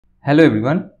Hello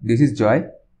everyone, this is Joy.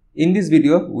 In this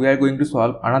video, we are going to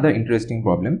solve another interesting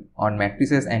problem on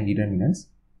matrices and determinants.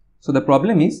 So the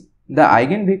problem is the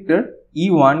eigenvector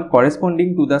E1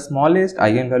 corresponding to the smallest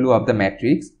eigenvalue of the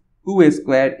matrix 2a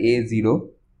square a0,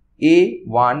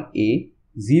 a1a,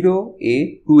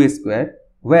 0a 2a square,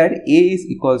 where a is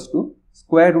equals to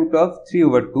square root of 3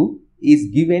 over 2 is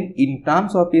given in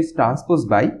terms of its transpose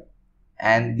by,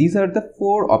 and these are the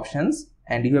four options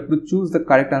and you have to choose the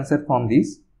correct answer from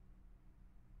this.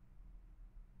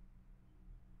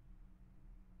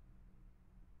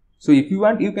 So if you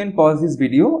want, you can pause this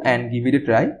video and give it a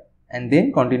try and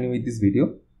then continue with this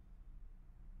video.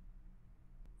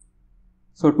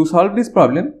 So to solve this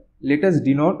problem, let us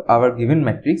denote our given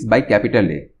matrix by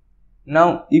capital A.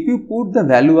 Now if you put the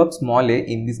value of small a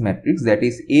in this matrix, that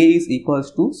is a is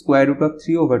equals to square root of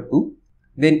 3 over 2,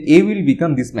 then a will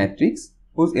become this matrix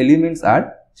whose elements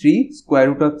are 3, square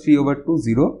root of 3 over 2,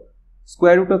 0,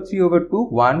 square root of 3 over 2,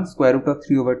 1, square root of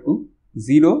 3 over 2,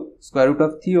 0, square root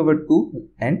of 3 over 2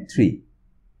 and 3.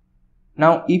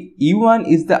 Now if E1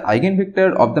 is the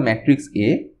eigenvector of the matrix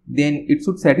A, then it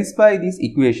should satisfy this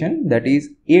equation, that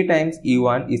is A times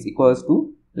E1 is equals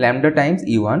to lambda times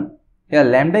E1. Here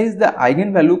lambda is the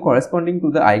eigenvalue corresponding to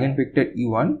the eigenvector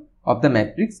E1 of the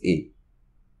matrix A.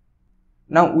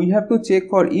 Now we have to check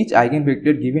for each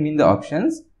eigenvector given in the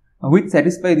options which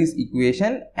satisfy this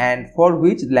equation and for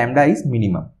which lambda is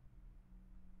minimum.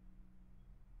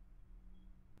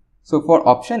 So for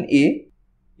option A,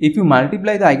 if you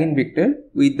multiply the eigenvector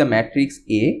with the matrix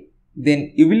A,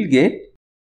 then you will get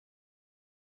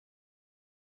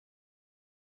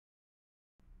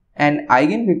an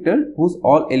eigenvector whose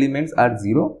all elements are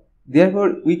 0.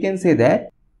 Therefore, we can say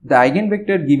that the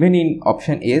eigenvector given in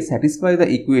option A satisfies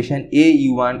the equation A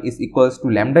U1 is equals to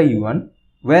lambda U1,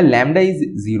 where lambda is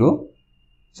 0.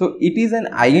 So it is an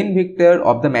eigenvector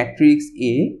of the matrix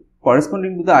A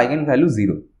corresponding to the eigenvalue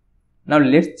 0. Now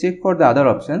let's check for the other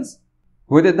options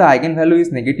whether the eigenvalue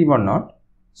is negative or not.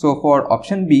 So for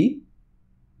option B,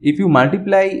 if you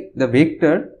multiply the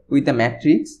vector with the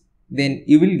matrix, then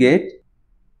you will get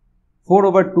 4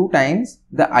 over 2 times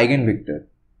the eigenvector.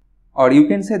 Or you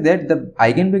can say that the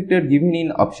eigenvector given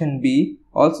in option B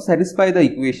also satisfy the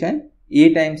equation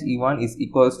A times E1 is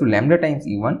equals to lambda times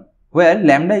E1, where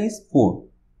lambda is 4.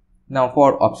 Now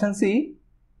for option C,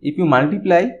 if you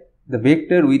multiply the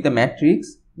vector with the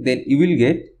matrix, then you will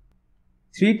get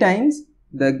 3 times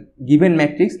the given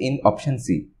matrix in option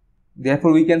C.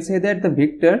 Therefore, we can say that the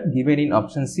vector given in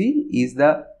option C is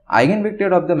the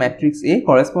eigenvector of the matrix A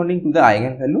corresponding to the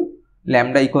eigenvalue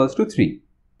lambda equals to 3.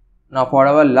 Now for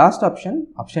our last option,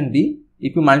 option D,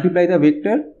 if you multiply the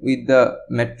vector with the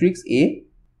matrix A,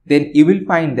 then you will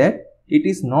find that it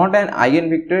is not an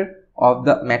eigenvector of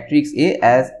the matrix A,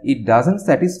 as it doesn't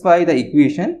satisfy the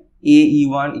equation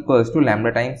AE1 equals to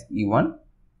lambda times E1.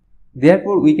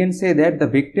 Therefore, we can say that the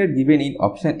vector given in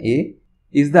option A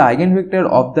is the eigenvector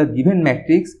of the given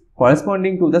matrix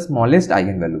corresponding to the smallest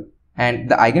eigenvalue, and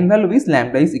the eigenvalue is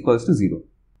lambda is equals to 0.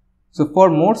 So for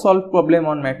more solved problem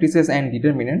on matrices and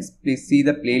determinants, please see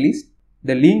the playlist.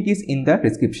 The link is in the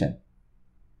description.